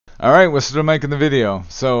Alright, we're still making the video.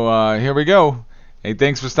 So, here we go. Hey,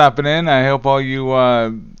 thanks for stopping in. I hope all you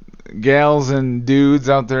gals and dudes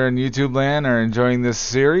out there in YouTube land are enjoying this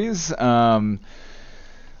series. Let's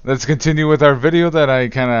continue with our video that I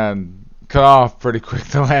kind of cut off pretty quick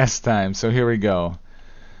the last time. So here we go.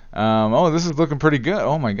 Oh, this is looking pretty good.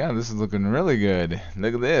 Oh my god, this is looking really good.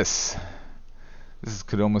 Look at this. This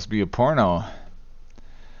could almost be a porno.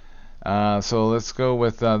 So let's go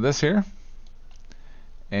with this here.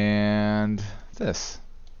 And this.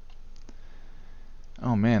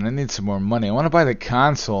 Oh man, I need some more money. I want to buy the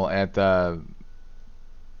console at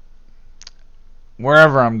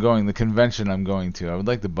wherever I'm going, the convention I'm going to. I would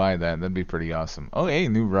like to buy that. That'd be pretty awesome. Oh, hey,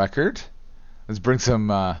 new record. Let's bring some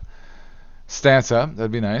stats up.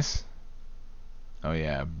 That'd be nice. Oh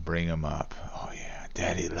yeah, bring them up. Oh yeah,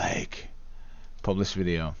 daddy like. Publish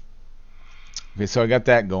video. Okay, so I got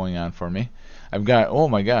that going on for me. I've got, oh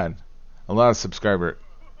my god, a lot of subscriber.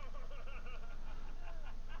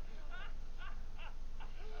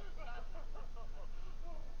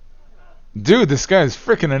 Dude, this guy is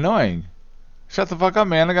freaking annoying. Shut the fuck up,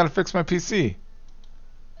 man. I gotta fix my PC.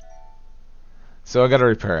 So I gotta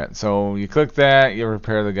repair it. So you click that, you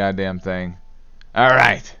repair the goddamn thing.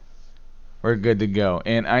 Alright. We're good to go.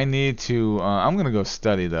 And I need to, I'm gonna go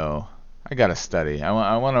study though. I gotta study.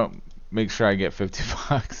 I wanna make sure I get 50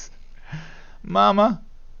 bucks. Mama,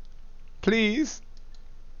 please.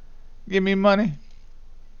 Give me money.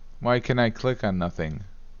 Why can I click on nothing?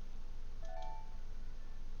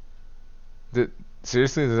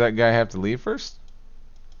 Seriously, does that guy have to leave first?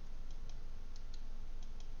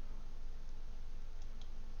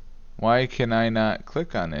 Why can I not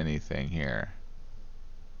click on anything here?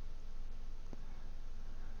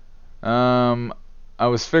 I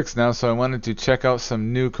was fixed now, so I wanted to check out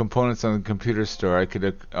some new components on the computer store. I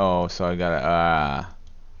could, oh, so I gotta,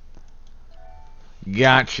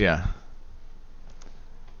 gotcha.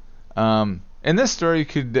 In this store, you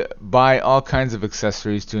could buy all kinds of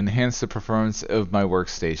accessories to enhance the performance of my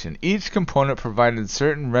workstation. Each component provided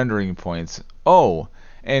certain rendering points. Oh,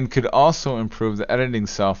 and could also improve the editing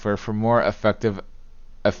software for more effective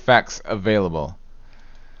effects available.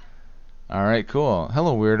 Alright, cool.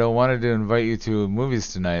 Hello, weirdo. Wanted to invite you to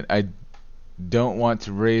movies tonight. I don't want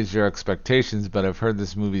to raise your expectations, but I've heard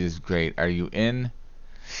this movie is great. Are you in?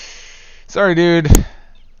 Sorry, dude.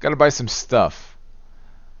 Gotta buy some stuff.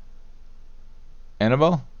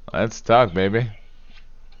 Annabelle? Let's talk, baby.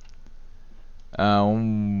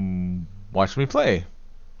 Watch me play.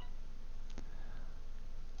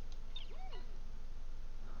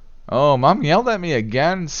 Oh, Mom yelled at me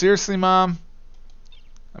again? Seriously, Mom?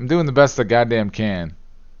 I'm doing the best I goddamn can.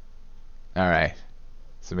 Alright.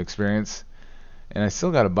 Some experience. And I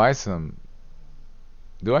still gotta buy some.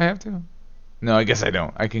 Do I have to? No, I guess I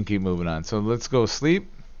don't. I can keep moving on. So let's go sleep.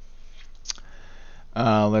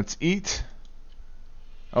 Let's eat.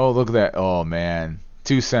 Oh, look at that. Oh, man.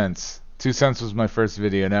 2 cents. 2 cents was my first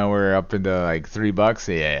video. Now we're up into like $3.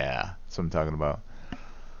 Yeah. That's what I'm talking about.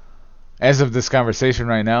 As of this conversation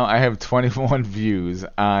right now, I have 21 views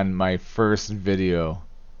on my first video.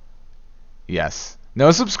 Yes.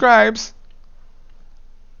 No subscribes.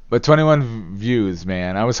 But 21 views,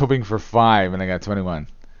 man. I was hoping for 5 and I got 21.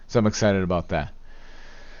 So I'm excited about that.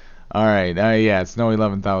 Alright. Yeah, it's no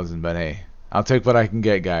 11,000, but hey. I'll take what I can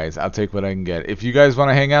get, guys. I'll take what I can get. If you guys want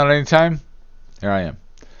to hang out anytime, here I am.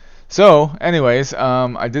 So, anyways,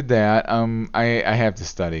 I did that. I have to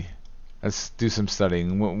study. Let's do some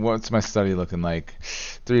studying. What's my study looking like?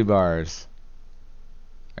 3 bars.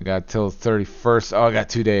 I got till 31st. Oh, I got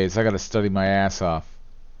 2 days. I got to study my ass off.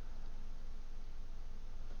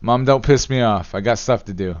 Mom, don't piss me off. I got stuff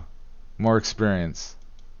to do. More experience.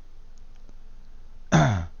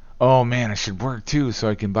 Oh man, I should work too so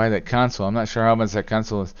I can buy that console. I'm not sure how much that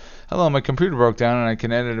console is. Hello, my computer broke down and I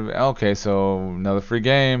can edit it. Okay, so another free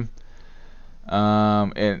game.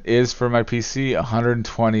 It is for my PC,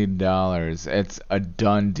 $120. It's a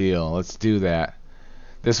done deal. Let's do that.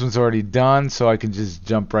 This one's already done, so I can just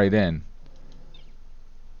jump right in.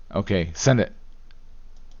 Okay, send it.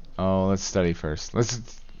 Oh, let's study first. Let's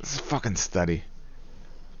fucking study.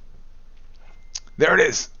 There it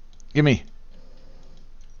is. Give me.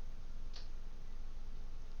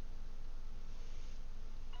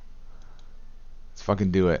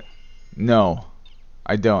 Fucking do it. No,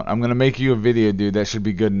 I don't. I'm gonna make you a video, dude. That should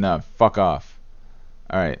be good enough. Fuck off.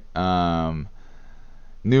 Alright.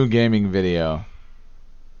 New gaming video.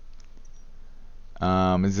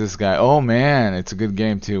 Is this guy? Oh man, it's a good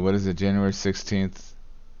game too. What is it? January 16th.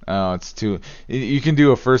 Oh, it's too. You can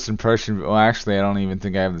do a first impression. Well, actually, I don't even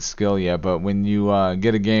think I have the skill yet. But when you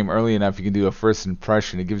get a game early enough, you can do a first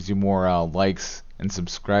impression. It gives you more likes and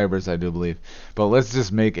subscribers, I do believe. But let's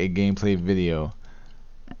just make a gameplay video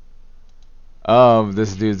of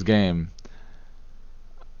this dude's game.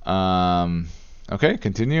 Okay,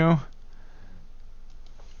 continue.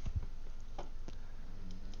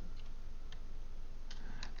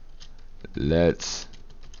 Let's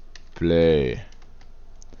play.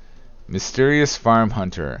 Mysterious Farm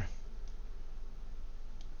Hunter.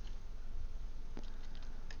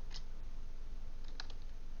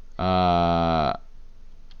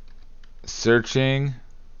 Searching.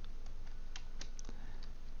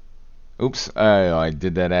 Oops, I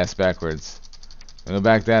did that ass backwards. I'm gonna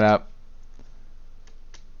back that up.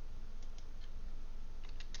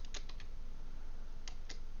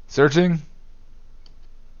 Searching.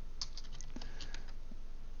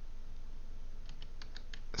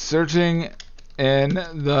 Searching in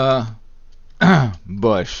the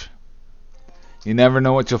bush. You never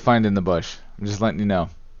know what you'll find in the bush. I'm just letting you know.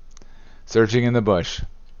 Searching in the bush.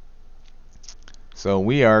 So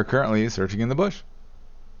we are currently searching in the bush.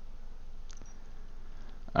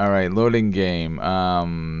 Alright, loading game.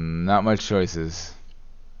 Not much choices.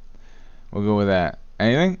 We'll go with that.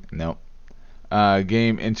 Anything? Nope.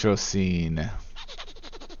 Game intro scene.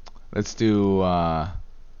 Let's do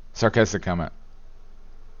sarcastic comment.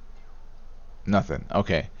 Nothing.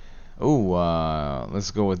 Okay. Ooh,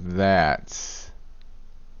 let's go with that.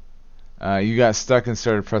 You got stuck and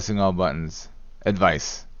started pressing all buttons.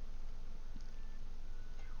 Advice.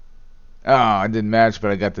 Oh, I didn't match,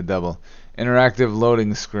 but I got the double. Interactive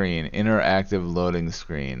loading screen. Interactive loading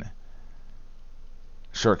screen.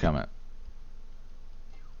 Short comment.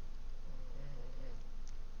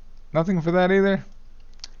 Nothing for that either?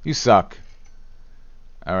 You suck.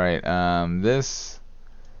 Alright, this,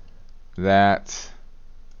 that,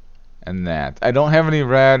 and that. I don't have any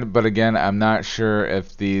red, but again, I'm not sure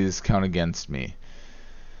if these count against me.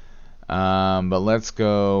 But let's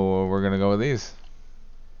go, we're gonna go with these.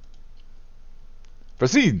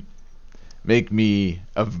 Proceed. Make me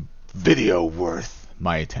a video worth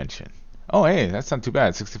my attention. Oh, hey, that's not too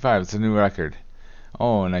bad. 65. It's a new record.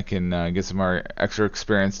 Oh, and I can get some more extra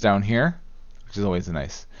experience down here, which is always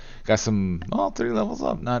nice. Got some, 3 levels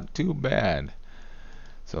up. Not too bad.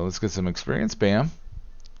 So let's get some experience. Bam.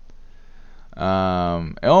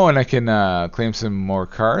 Oh, and I can claim some more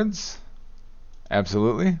cards.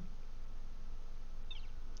 Absolutely.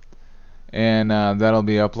 And that'll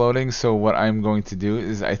be uploading. So what I'm going to do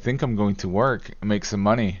is I think I'm going to work and make some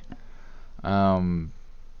money. Bam,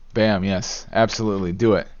 yes, absolutely,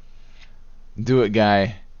 do it. Do it,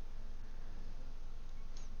 guy.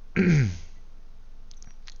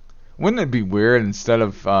 Wouldn't it be weird instead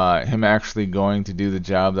of him actually going to do the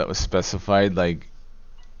job that was specified, like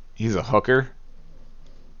he's a hooker?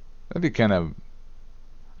 That'd be kind of,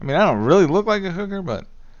 I mean, I don't really look like a hooker, but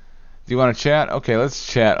do you want to chat? Okay, let's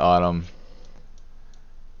chat, Autumn.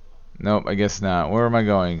 Nope, I guess not. Where am I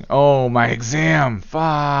going? Oh, my exam!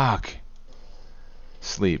 Fuck!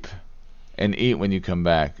 Sleep. And eat when you come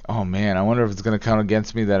back. Oh, man, I wonder if it's going to count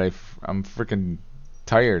against me that I'm freaking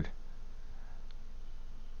tired.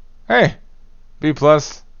 Hey! B+.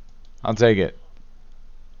 I'll take it.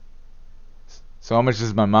 So how much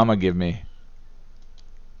does my mama give me?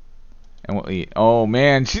 And we'll eat. Oh,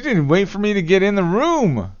 man, she didn't wait for me to get in the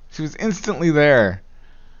room! She was instantly there.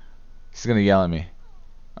 She's going to yell at me.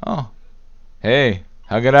 Oh. Hey,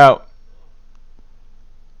 hug it out.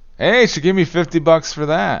 Hey, she gave me $50 for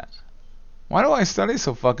that. Why do I study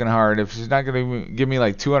so fucking hard if she's not going to give me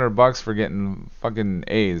like $200 for getting fucking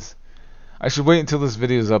A's? I should wait until this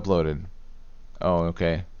video is uploaded. Oh,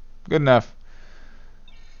 okay. Good enough.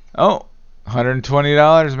 Oh,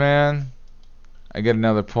 $120, man. I get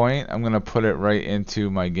another point. I'm going to put it right into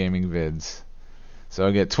my gaming vids. So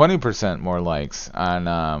I get 20% more likes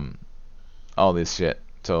on all this shit.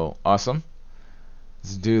 So, awesome.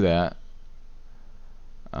 Let's do that.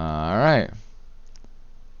 Alright.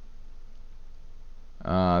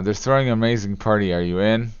 They're throwing an amazing party. Are you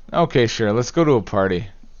in? Okay, sure. Let's go to a party.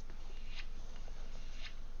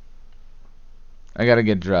 I gotta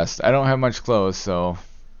get dressed. I don't have much clothes, so...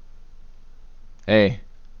 Hey.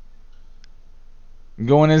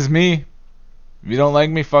 Going as me. If you don't like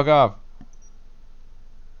me, fuck off.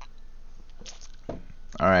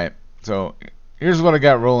 Alright, so here's what I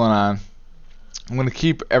got rolling on. I'm going to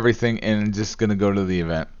keep everything in and just going to go to the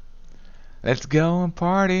event. Let's go and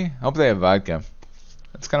party. Hope they have vodka.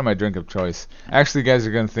 That's kind of my drink of choice. Actually, you guys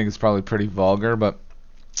are going to think it's probably pretty vulgar, but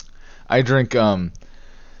I drink Diet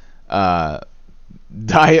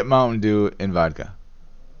Mountain Dew and vodka.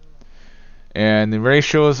 And the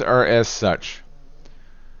ratios are as such.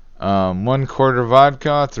 1/4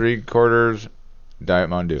 vodka, 3/4 Diet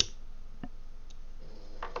Mountain Dew.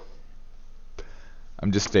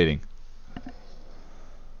 I'm just stating.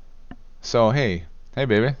 So, hey,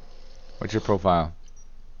 baby, what's your profile?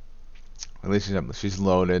 Relationship. She's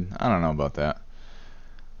loaded. I don't know about that.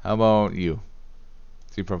 How about you?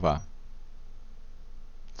 See profile.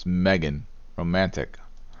 It's Megan. Romantic.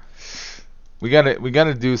 We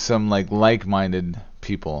gotta do some like-minded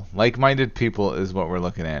people. Like-minded people is what we're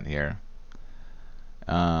looking at here.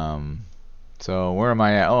 So where am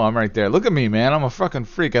I at? Oh, I'm right there. Look at me, man. I'm a fucking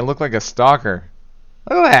freak. I look like a stalker.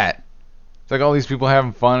 Look at that. It's like all these people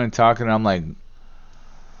having fun and talking, and I'm like,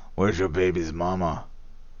 where's your baby's mama?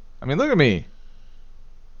 I mean, look at me.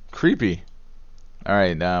 Creepy.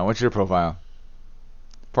 Alright, what's your profile?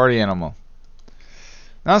 Party animal.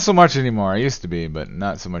 Not so much anymore. I used to be, but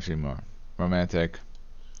not so much anymore. Romantic.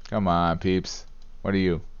 Come on, peeps. What are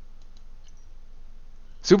you?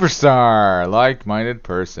 Superstar. Like-minded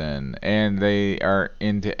person. And they are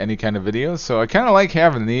into any kind of videos. So I kind of like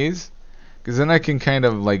having these, because then I can kind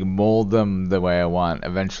of like mold them the way I want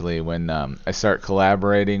eventually when I start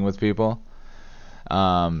collaborating with people.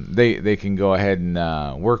 They can go ahead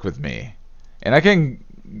and work with me. And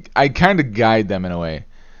I kind of guide them in a way.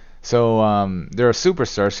 So they're a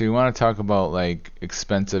superstar, so you want to talk about like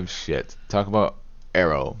expensive shit. Talk about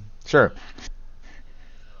Arrow. Sure.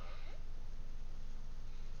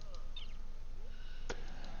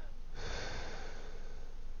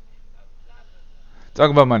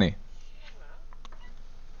 Talk about money.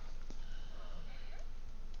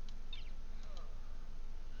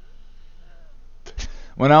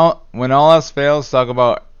 When all else fails, talk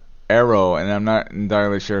about Arrow, and I'm not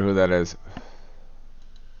entirely sure who that is.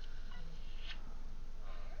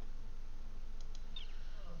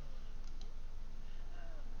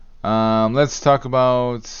 Let's talk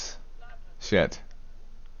about shit.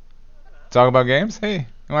 Talk about games? Hey,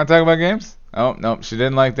 you want to talk about games? Oh, nope, she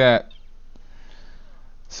didn't like that.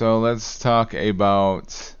 So let's talk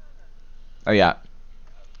about a yacht.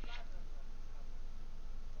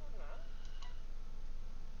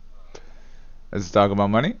 Let's talk about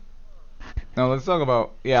money. No, let's talk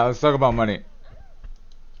about money.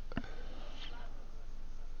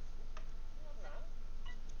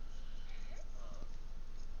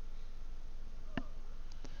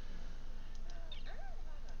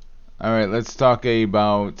 Alright, let's talk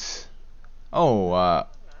about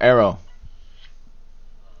Arrow.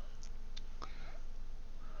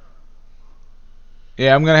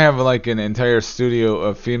 Yeah, I'm gonna have like an entire studio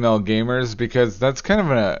of female gamers because that's kind of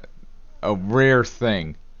a rare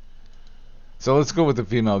thing. So let's go with the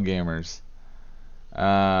female gamers.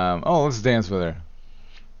 Let's dance with her.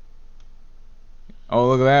 Oh,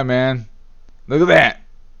 look at that, man. Look at that.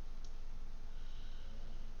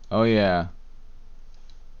 Oh, yeah.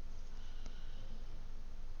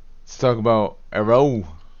 Let's talk about Arrow.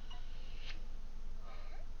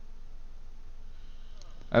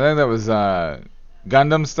 I think that was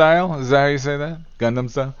Gundam style. Is that how you say that? Gundam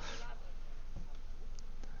style?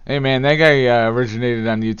 Hey, man, that guy originated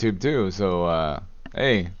on YouTube, too. So,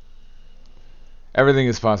 hey. Everything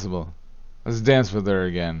is possible. Let's dance with her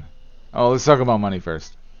again. Oh, let's talk about money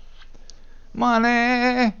first.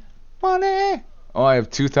 Money! Money! Oh, I have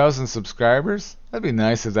 2,000 subscribers? That'd be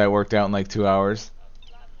nice if that worked out in like 2 hours.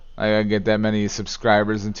 I get that many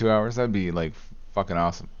subscribers in 2 hours. That'd be like fucking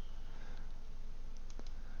awesome.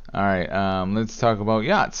 Alright, let's talk about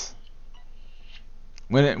yachts.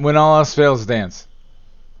 When all else fails, dance.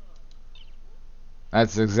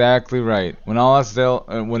 That's exactly right. When all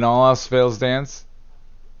else fails, dance.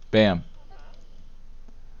 Bam.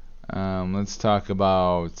 Let's talk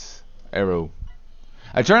about Arrow.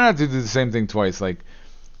 I try not to do the same thing twice. Like,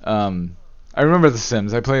 I remember The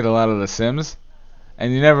Sims. I played a lot of The Sims,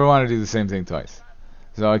 and you never want to do the same thing twice.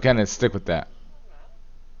 So I kind of stick with that.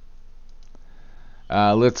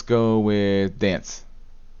 Let's go with dance.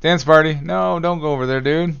 Dance party. No, don't go over there,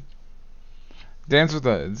 dude. Dance with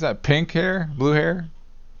is that pink hair? Blue hair?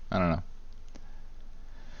 I don't know.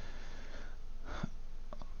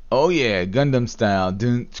 Oh yeah, Gundam style.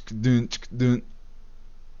 Dun, dun, dun.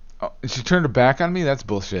 Oh, she turned her back on me? That's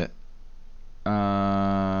bullshit.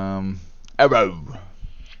 Arrow.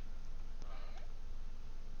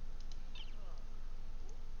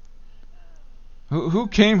 Who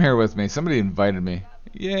came here with me? Somebody invited me.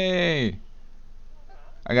 Yay!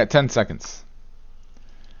 I got 10 seconds.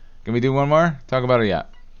 Can we do one more? Talk about a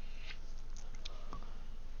yacht.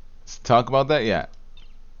 Let's talk about that yacht.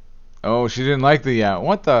 Oh, she didn't like the yacht.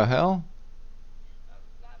 What the hell?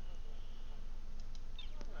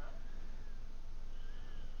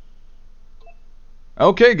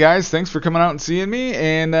 Okay, guys. Thanks for coming out and seeing me.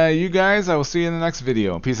 And you guys, I will see you in the next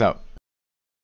video. Peace out.